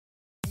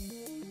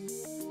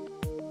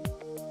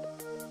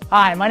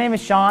Hi, my name is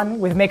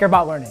Sean with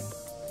MakerBot Learning.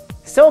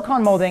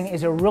 Silicone molding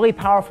is a really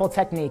powerful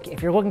technique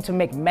if you're looking to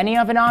make many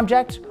of an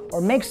object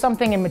or make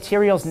something in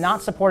materials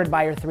not supported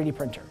by your 3D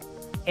printer.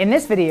 In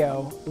this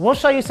video, we'll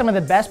show you some of the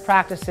best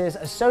practices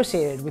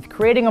associated with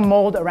creating a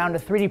mold around a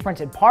 3D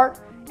printed part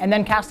and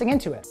then casting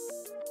into it.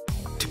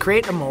 To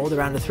create a mold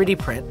around a 3D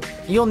print,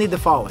 you'll need the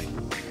following: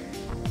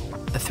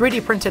 a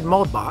 3D printed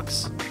mold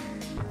box,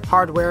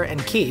 hardware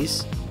and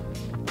keys,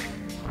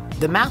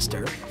 the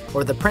master,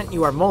 or the print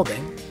you are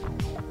molding,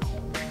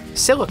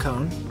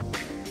 silicone,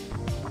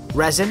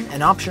 resin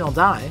and optional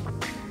dye,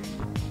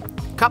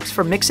 cups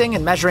for mixing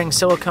and measuring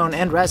silicone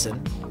and resin,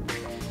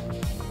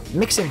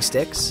 mixing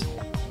sticks,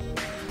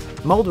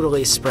 mold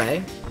release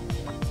spray,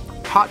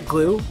 hot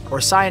glue or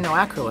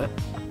cyanoacrylate,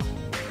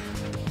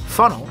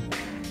 funnel,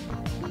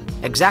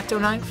 X-ACTO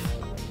knife,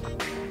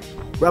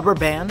 rubber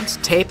bands,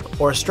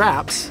 tape or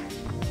straps,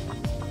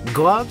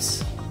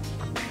 gloves,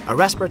 a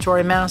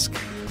respiratory mask,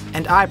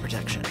 and eye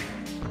protection.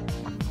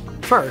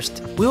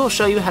 First, we will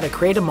show you how to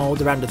create a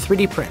mold around a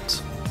 3D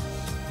print.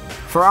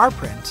 For our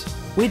print,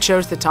 we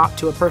chose the top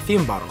to a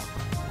perfume bottle.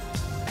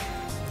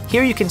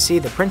 Here you can see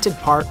the printed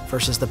part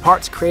versus the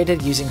parts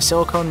created using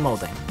silicone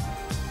molding.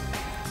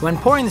 When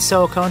pouring the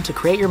silicone to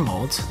create your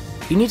mold,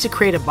 you need to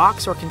create a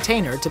box or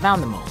container to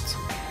mount the mold.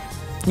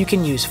 You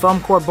can use foam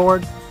core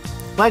board,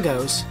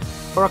 Legos,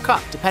 or a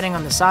cup depending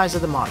on the size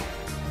of the model.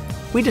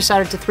 We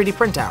decided to 3D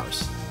print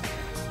ours.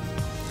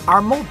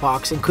 Our mold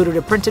box included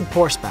a printed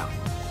pour spout.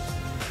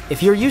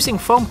 If you're using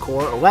foam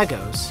core or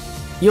Legos,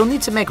 you'll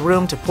need to make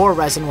room to pour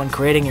resin when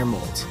creating your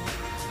mold.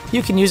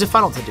 You can use a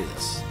funnel to do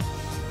this.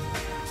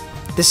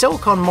 The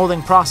silicone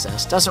molding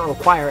process doesn't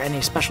require any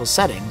special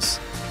settings,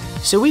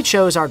 so we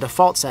chose our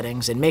default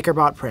settings in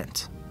MakerBot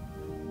Print.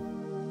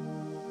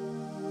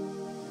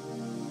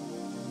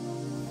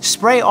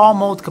 Spray all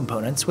mold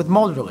components with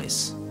mold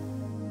release.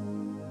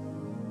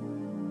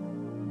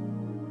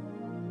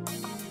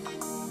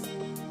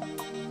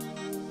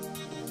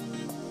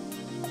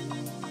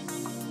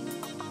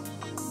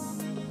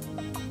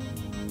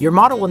 Your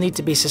model will need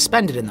to be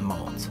suspended in the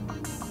mold.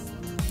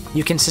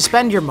 You can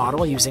suspend your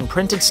model using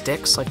printed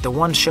sticks like the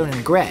ones shown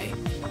in gray.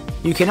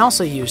 You can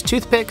also use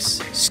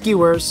toothpicks,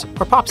 skewers,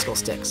 or popsicle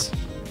sticks.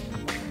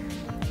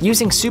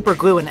 Using super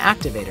glue and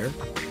activator,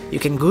 you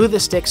can glue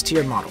the sticks to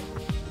your model.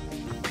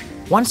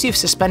 Once you've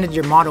suspended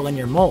your model in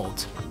your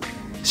mold,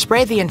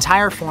 spray the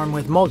entire form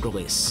with mold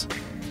release.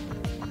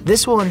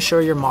 This will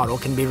ensure your model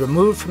can be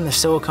removed from the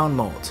silicone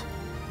mold.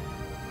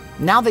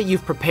 Now that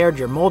you've prepared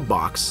your mold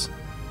box,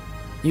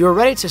 you are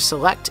ready to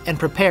select and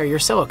prepare your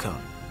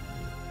silicone.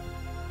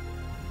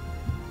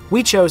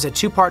 We chose a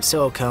 2-part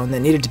silicone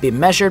that needed to be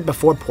measured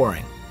before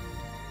pouring.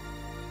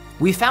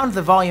 We found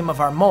the volume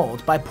of our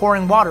mold by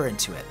pouring water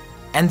into it,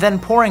 and then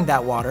pouring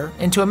that water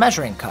into a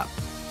measuring cup.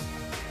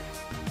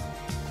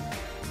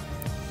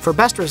 For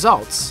best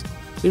results,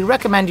 we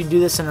recommend you do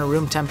this in a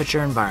room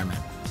temperature environment.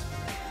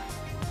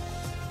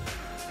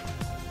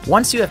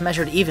 Once you have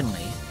measured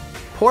evenly,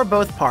 pour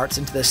both parts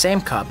into the same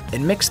cup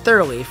and mix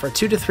thoroughly for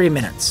 2 to 3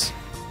 minutes.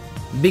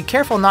 Be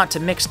careful not to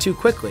mix too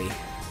quickly,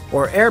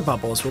 or air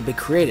bubbles will be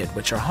created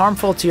which are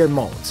harmful to your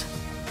mold.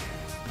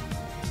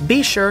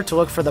 Be sure to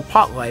look for the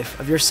pot life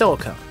of your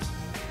silicone.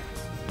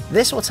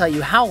 This will tell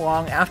you how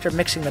long after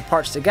mixing the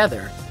parts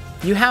together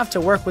you have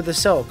to work with the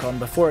silicone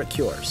before it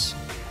cures.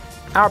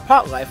 Our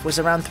pot life was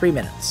around 3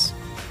 minutes.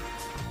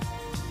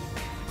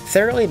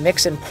 Thoroughly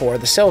mix and pour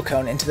the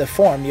silicone into the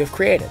form you have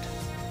created.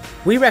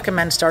 We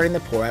recommend starting the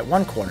pour at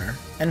one corner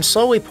and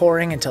slowly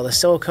pouring until the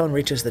silicone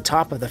reaches the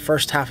top of the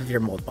first half of your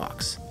mold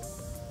box.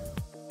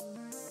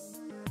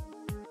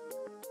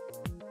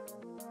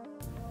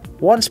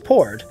 Once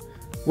poured,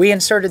 we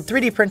inserted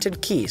 3D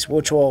printed keys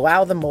which will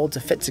allow the mold to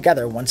fit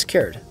together once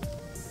cured.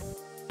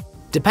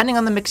 Depending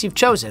on the mix you've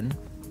chosen,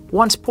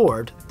 once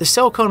poured, the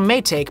silicone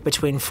may take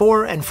between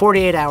 4 and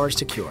 48 hours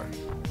to cure.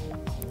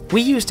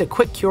 We used a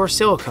quick cure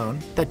silicone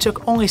that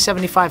took only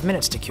 75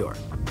 minutes to cure.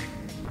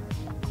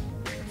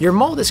 Your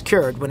mold is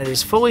cured when it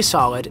is fully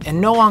solid and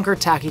no longer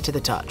tacky to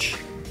the touch.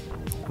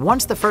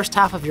 Once the first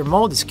half of your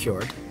mold is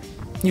cured,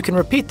 you can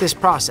repeat this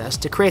process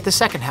to create the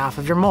second half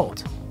of your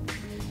mold.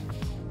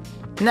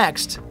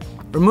 Next,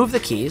 remove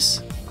the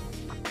keys,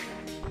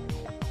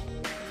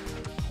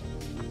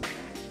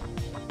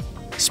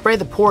 spray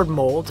the poured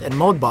mold and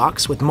mold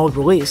box with mold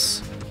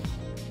release,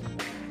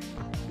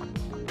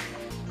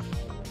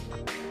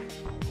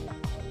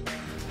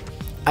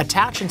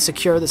 attach and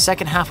secure the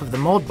second half of the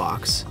mold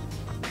box,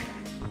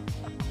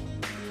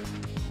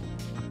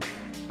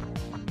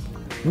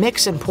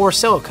 mix and pour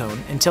silicone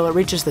until it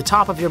reaches the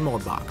top of your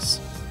mold box.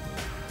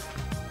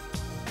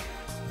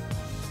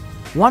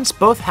 Once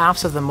both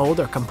halves of the mold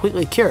are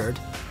completely cured,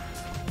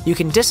 you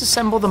can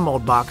disassemble the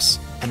mold box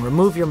and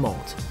remove your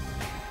mold.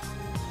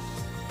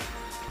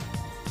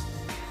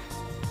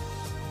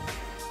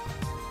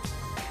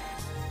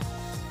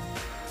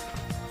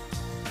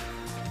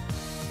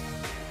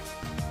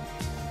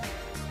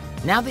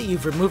 Now that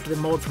you've removed the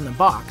mold from the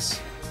box,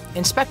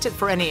 inspect it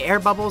for any air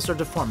bubbles or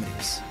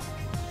deformities.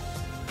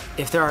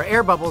 If there are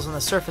air bubbles on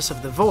the surface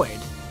of the void,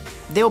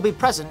 They will be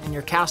present in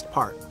your cast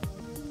part.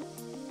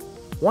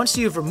 Once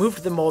you've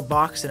removed the mold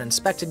box and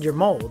inspected your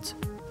mold,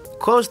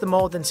 close the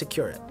mold and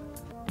secure it.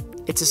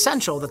 It's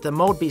essential that the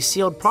mold be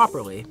sealed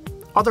properly,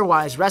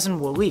 otherwise resin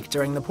will leak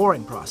during the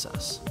pouring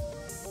process.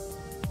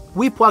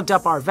 We plugged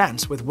up our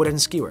vents with wooden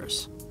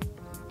skewers.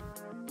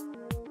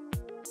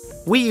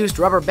 We used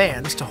rubber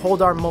bands to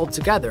hold our mold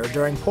together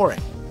during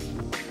pouring.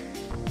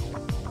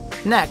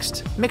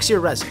 Next, mix your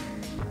resin.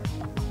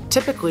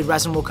 Typically,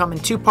 resin will come in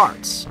two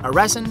parts, a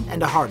resin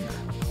and a hardener.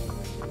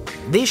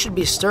 These should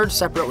be stirred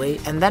separately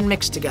and then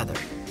mixed together.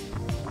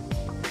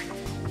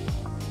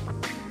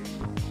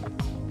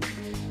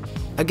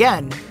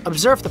 Again,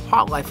 observe the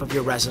pot life of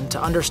your resin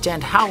to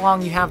understand how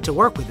long you have to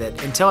work with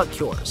it until it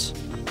cures.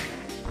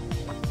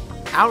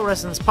 Our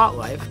resin's pot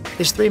life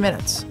is 3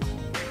 minutes.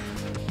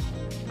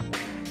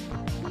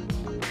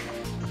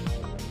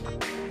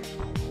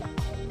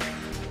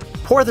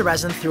 Pour the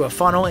resin through a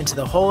funnel into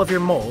the hole of your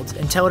mold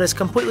until it is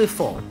completely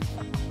full.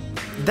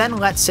 Then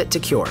let sit to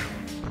cure.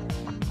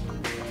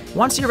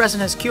 Once your resin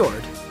has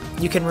cured,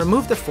 you can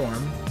remove the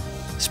form,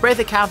 spray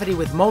the cavity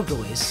with mold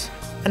release,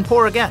 and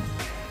pour again.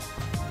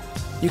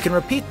 You can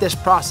repeat this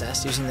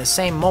process using the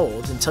same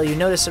mold until you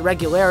notice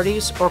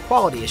irregularities or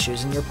quality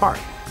issues in your part.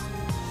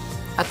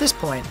 At this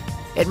point,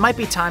 it might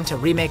be time to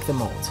remake the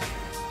mold.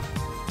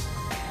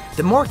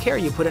 The more care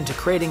you put into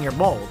creating your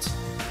mold,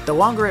 the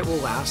longer it will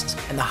last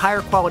and the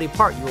higher quality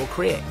part you will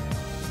create.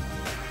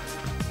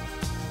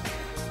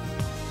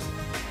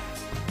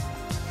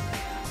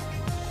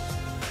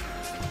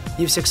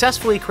 You've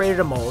successfully created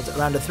a mold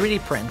around a 3D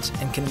print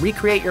and can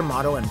recreate your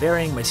model in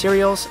varying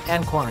materials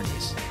and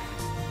quantities.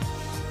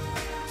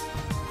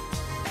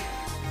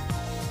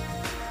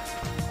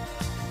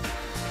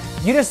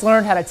 You just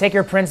learned how to take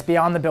your prints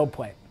beyond the build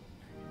plate.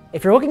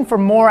 If you're looking for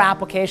more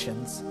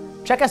applications,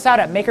 check us out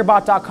at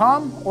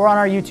MakerBot.com or on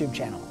our YouTube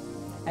channel.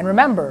 And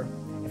remember,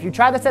 if you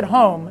try this at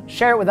home,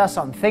 share it with us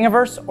on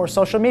Thingiverse or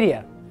social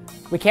media.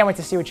 We can't wait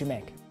to see what you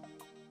make.